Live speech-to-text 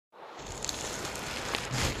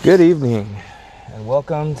Good evening, and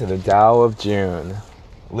welcome to the Tao of June,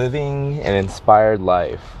 living an inspired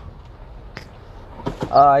life.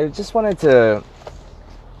 I just wanted to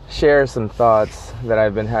share some thoughts that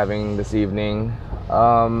I've been having this evening.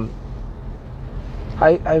 I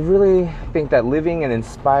really think that living an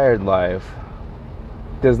inspired life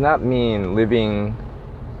does not mean living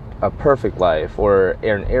a perfect life or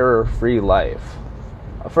an error-free life.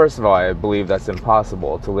 First of all, I believe that's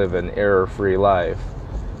impossible to live an error-free life.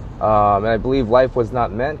 And I believe life was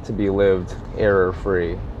not meant to be lived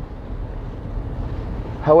error-free.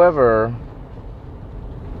 However,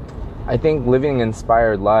 I think living an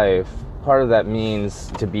inspired life, part of that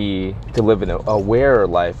means to live an aware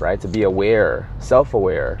life, right? To be aware,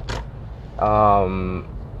 self-aware, and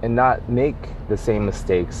not make the same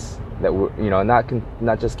mistakes that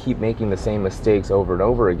not just keep making the same mistakes over and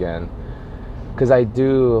over again. Because I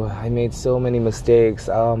made so many mistakes.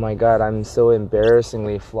 Oh my God, I'm so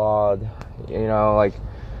embarrassingly flawed.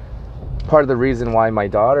 Part of the reason why my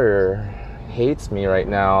daughter hates me right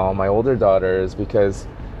now, my older daughter, is because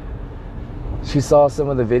she saw some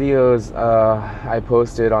of the videos I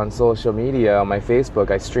posted on social media, on my Facebook.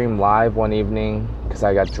 I streamed live one evening because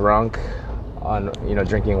I got drunk on,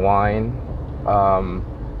 drinking wine. And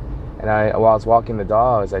while I was walking the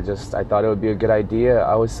dogs, I thought it would be a good idea.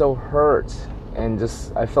 I was so hurt. And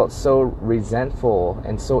I felt so resentful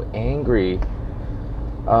and so angry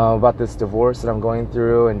about this divorce that I'm going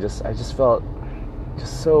through, and I just felt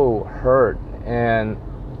so hurt, and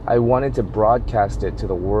I wanted to broadcast it to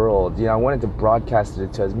the world. I wanted to broadcast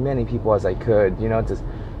it to as many people as I could, to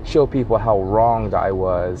show people how wronged I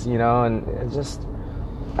was, and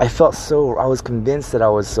I was convinced that I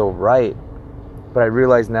was so right, but I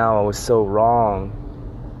realized now I was so wrong.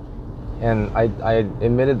 And I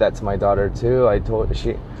admitted that to my daughter too.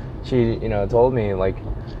 She told me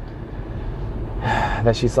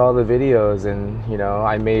that she saw the videos, and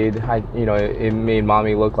it made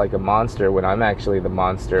mommy look like a monster when I'm actually the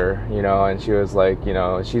monster, and she was like,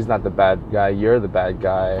 she's not the bad guy, you're the bad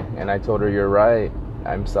guy. And I told her, you're right,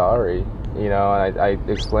 I'm sorry, and I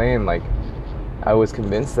explained I was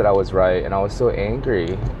convinced that I was right, and I was so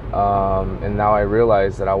angry, and now I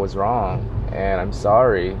realize that I was wrong. And I'm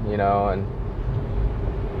sorry,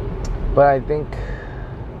 but I think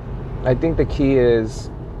the key is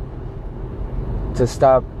to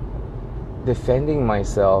stop defending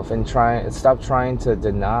myself and stop trying to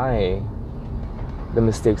deny the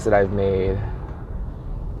mistakes that I've made,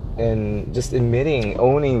 and just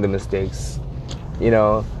owning the mistakes,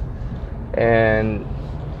 and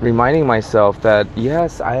reminding myself that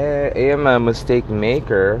yes, I am a mistake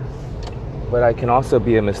maker, but I can also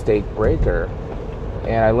be a mistake breaker.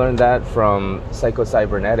 And I learned that from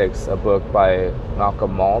Psycho-Cybernetics, a book by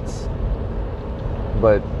Malcolm Maltz.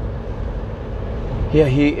 But yeah,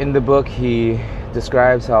 in the book he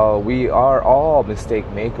describes how we are all mistake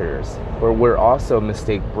makers, but we're also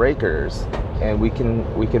mistake breakers, and we can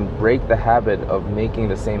break the habit of making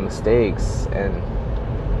the same mistakes. And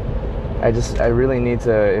I really need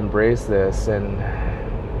to embrace this and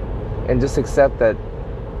just accept that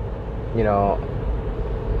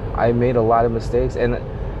I made a lot of mistakes, and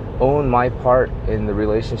own my part in the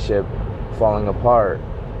relationship falling apart.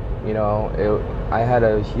 I had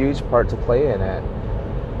a huge part to play in it,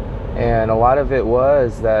 and a lot of it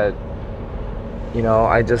was that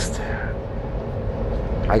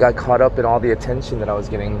I got caught up in all the attention that I was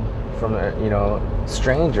getting from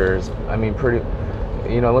strangers. I mean,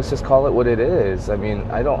 let's just call it what it is. I mean,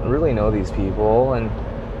 I don't really know these people, and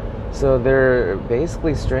so they're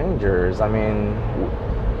basically strangers. I mean,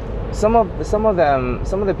 some of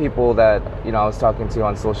the people that I was talking to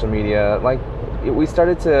on social media, we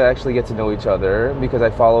started to actually get to know each other because I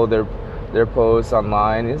follow their posts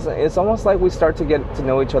online. It's almost like we start to get to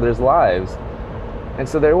know each other's lives, and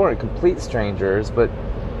so they weren't complete strangers. But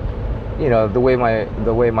the way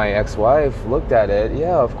my ex-wife looked at it,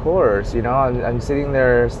 yeah, of course, I'm sitting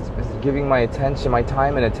there giving my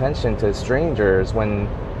time and attention to strangers when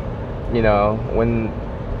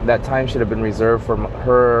that time should have been reserved for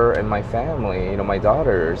her and my family, my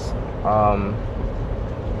daughters.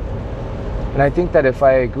 And I think that if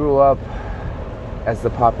I grew up as the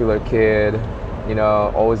popular kid,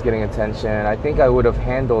 always getting attention, I think I would have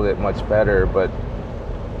handled it much better. But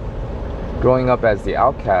growing up as the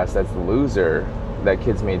outcast, as the loser that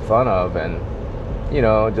kids made fun of, and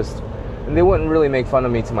and they wouldn't really make fun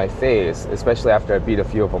of me to my face, especially after I beat a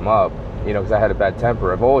few of them up, because I had a bad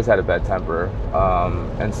temper. I've always had a bad temper.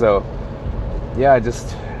 And so, yeah,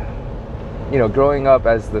 growing up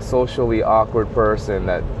as the socially awkward person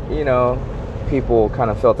that, people kind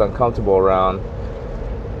of felt uncomfortable around,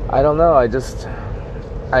 I don't know,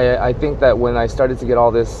 I think that when I started to get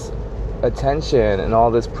all this attention and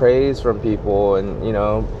all this praise from people, and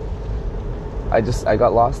I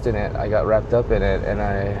got lost in it. I got wrapped up in it, and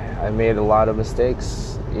I made a lot of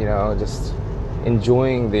mistakes, just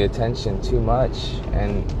enjoying the attention too much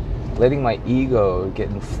and letting my ego get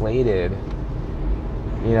inflated,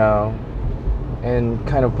 and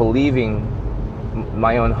kind of believing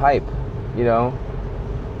my own hype,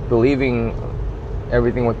 believing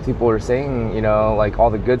everything what people are saying, like all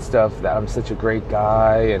the good stuff, that I'm such a great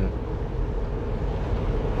guy,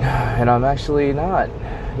 and I'm actually not.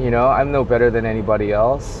 I'm no better than anybody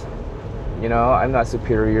else. I'm not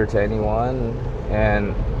superior to anyone.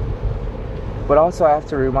 But also I have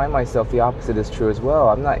to remind myself the opposite is true as well.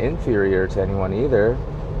 I'm not inferior to anyone either.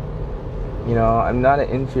 I'm not an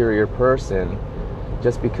inferior person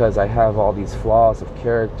just because I have all these flaws of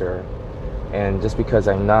character, and just because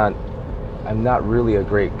I'm not really a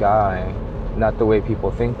great guy, not the way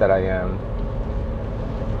people think that I am.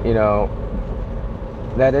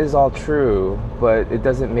 That is all true, but it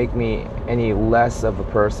doesn't make me any less of a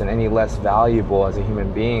person, any less valuable as a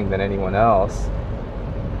human being than anyone else.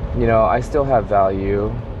 I still have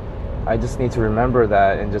value. I just need to remember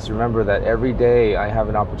that, and just remember that every day I have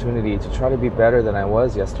an opportunity to try to be better than I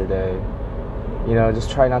was yesterday.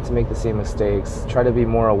 Just try not to make the same mistakes. Try to be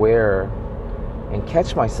more aware and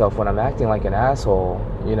catch myself when I'm acting like an asshole,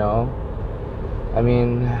 I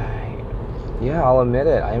mean, yeah, I'll admit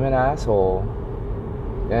it. I'm an asshole.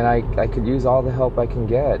 And I could use all the help I can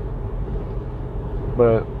get.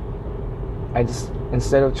 But I just,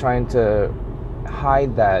 instead of trying to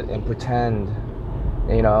hide that and pretend,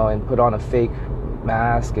 and put on a fake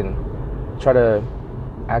mask and try to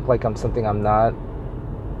act like I'm something I'm not,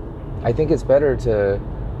 I think it's better to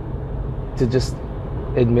just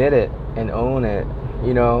admit it and own it,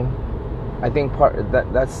 I think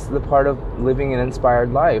that's the part of living an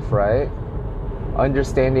inspired life, right?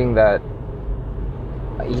 Understanding that,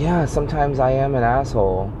 yeah, sometimes I am an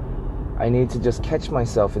asshole. I need to just catch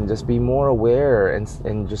myself and just be more aware and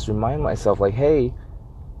just remind myself, like, hey,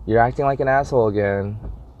 you're acting like an asshole again.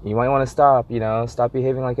 You might want to stop, stop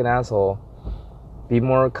behaving like an asshole. Be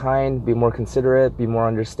more kind, be more considerate, be more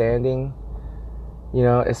understanding,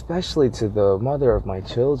 especially to the mother of my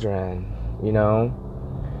children, I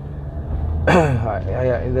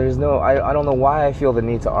don't know why I feel the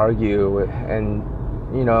need to argue and,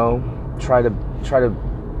 try to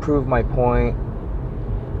prove my point,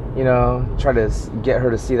 try to get her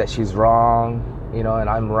to see that she's wrong, and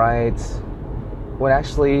I'm right, when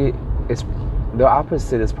actually it's the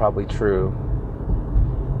opposite is probably true.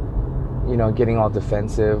 Getting all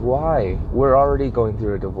defensive. Why? We're already going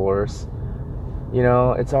through a divorce.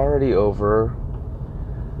 It's already over.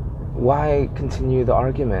 Why continue the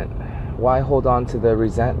argument? Why hold on to the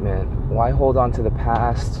resentment? Why hold on to the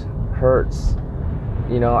past hurts?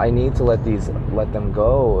 I need to let them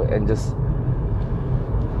go and just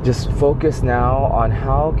focus now on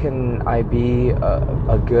how can I be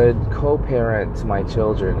a good co-parent to my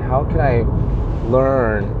children? How can I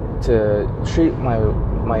learn to treat the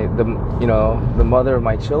mother of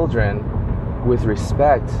my children with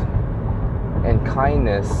respect and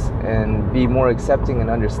kindness, and be more accepting and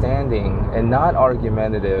understanding and not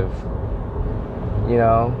argumentative?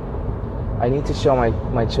 I need to show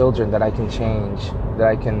my children that I can change, that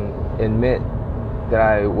I can admit that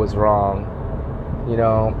I was wrong.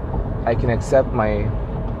 I can accept my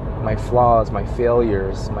flaws, my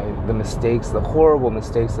failures, the mistakes, the horrible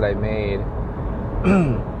mistakes that I made.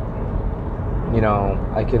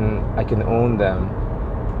 I can own them.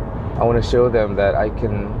 I want to show them that I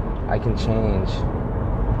can change,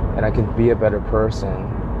 and I can be a better person.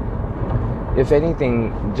 If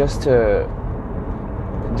anything, just to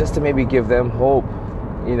maybe give them hope,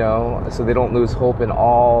 so they don't lose hope in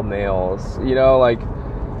all males. Like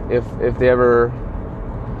if they ever,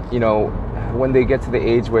 when they get to the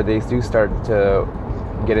age where they do start to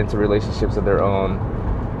get into relationships of their own,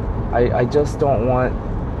 I just don't want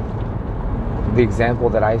the example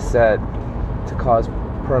that I set to cause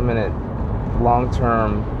permanent,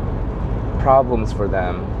 long-term problems for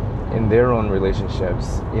them in their own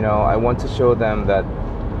relationships. I want to show them that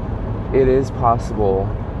it is possible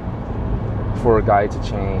for a guy to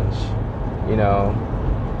change,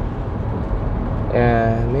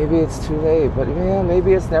 and maybe it's too late, but yeah,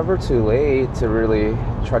 maybe it's never too late to really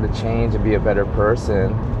try to change and be a better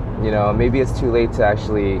person. Maybe it's too late to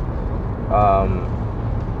actually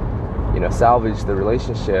salvage the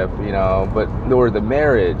relationship, or the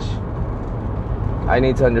marriage. I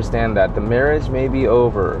need to understand that the marriage may be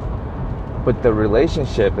over, but the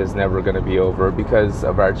relationship is never going to be over because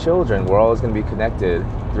of our children. We're always going to be connected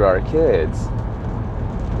through our kids.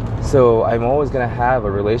 So I'm always going to have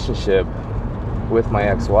a relationship with my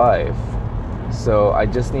ex-wife. So I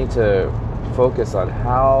just need to focus on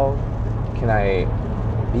how can I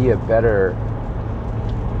be a better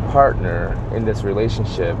partner in this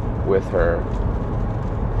relationship with her.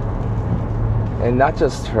 And not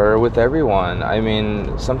just her, with everyone. I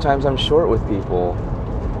mean, sometimes I'm short with people.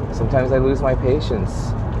 Sometimes I lose my patience.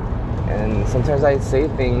 And sometimes I say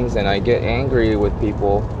things and I get angry with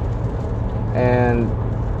people. And,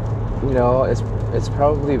 you know, it's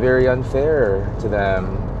probably very unfair to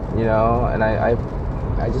them, you know, and I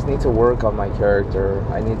just need to work on my character.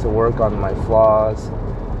 I need to work on my flaws.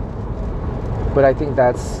 But I think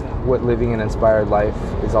that's what living an inspired life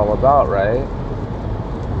is all about, right?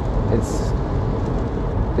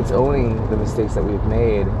 It's owning the mistakes that we've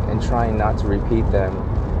made and trying not to repeat them,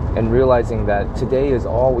 and realizing that today is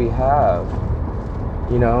all we have.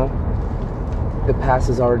 You know, the past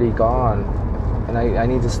is already gone, and I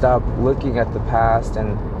need to stop looking at the past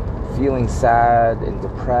and feeling sad and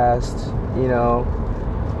depressed, you know,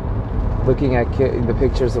 looking at the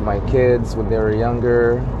pictures of my kids when they were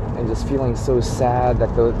younger and just feeling so sad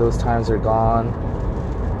that those times are gone.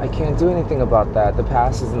 I can't do anything about that. The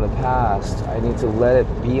past is in the past. I need to let it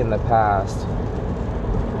be in the past.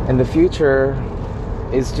 And the future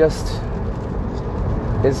is just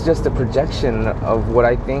a projection of what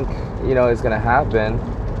I think, you know, is going to happen.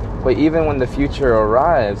 But even when the future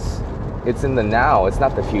arrives, it's in the now. It's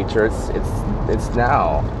not the future. It's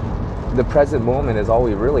now. The present moment is all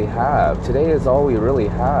we really have. Today is all we really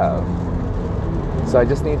have. So I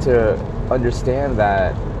just need to understand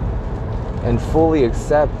that and fully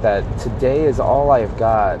accept that today is all I've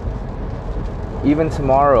got. Even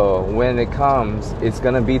tomorrow, when it comes, it's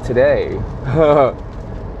gonna be today.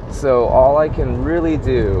 So all I can really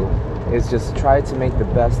do is just try to make the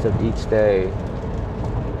best of each day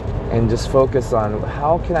and just focus on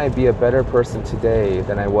how can I be a better person today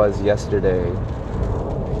than I was yesterday,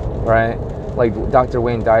 right? Like Dr.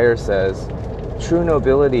 Wayne Dyer says, true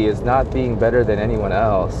nobility is not being better than anyone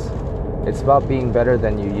else. It's about being better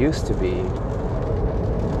than you used to be.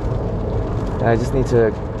 And I just need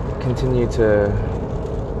to continue to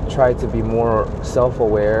try to be more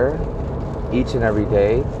self-aware each and every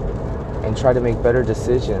day and try to make better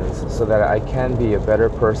decisions so that I can be a better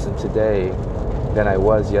person today than I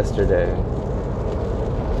was yesterday.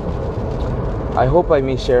 I hope by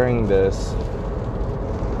me sharing this,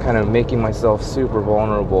 kind of making myself super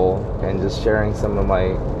vulnerable and just sharing some of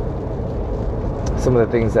the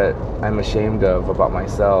things that I'm ashamed of about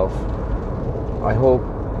myself, I hope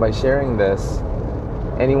by sharing this,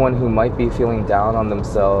 anyone who might be feeling down on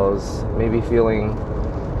themselves, maybe feeling,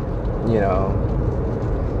 you know,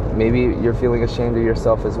 maybe you're feeling ashamed of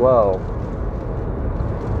yourself as well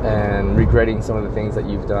and regretting some of the things that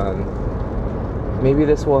you've done, maybe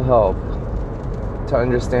this will help to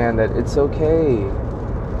understand that it's okay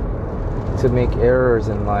to make errors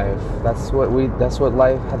in life. That's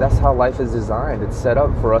how life is designed. It's set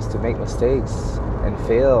up for us to make mistakes and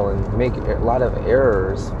fail and make a lot of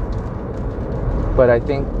errors. But I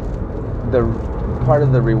think the part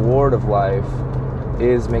of the reward of life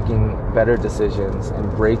is making better decisions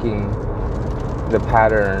and breaking the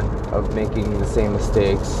pattern of making the same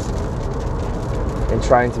mistakes and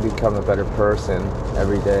trying to become a better person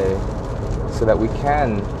every day so that we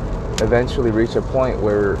can eventually reach a point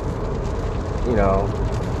where, you know,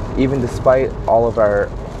 even despite all of our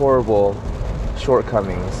horrible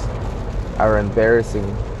shortcomings, our embarrassing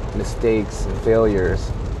mistakes and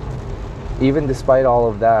failures, even despite all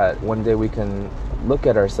of that, one day we can look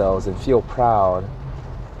at ourselves and feel proud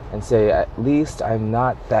and say, at least I'm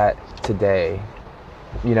not that today.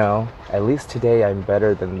 You know, at least today I'm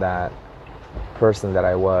better than that person that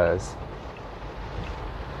I was.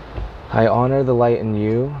 I honor the light in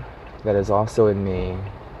you that is also in me.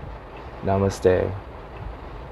 Namaste.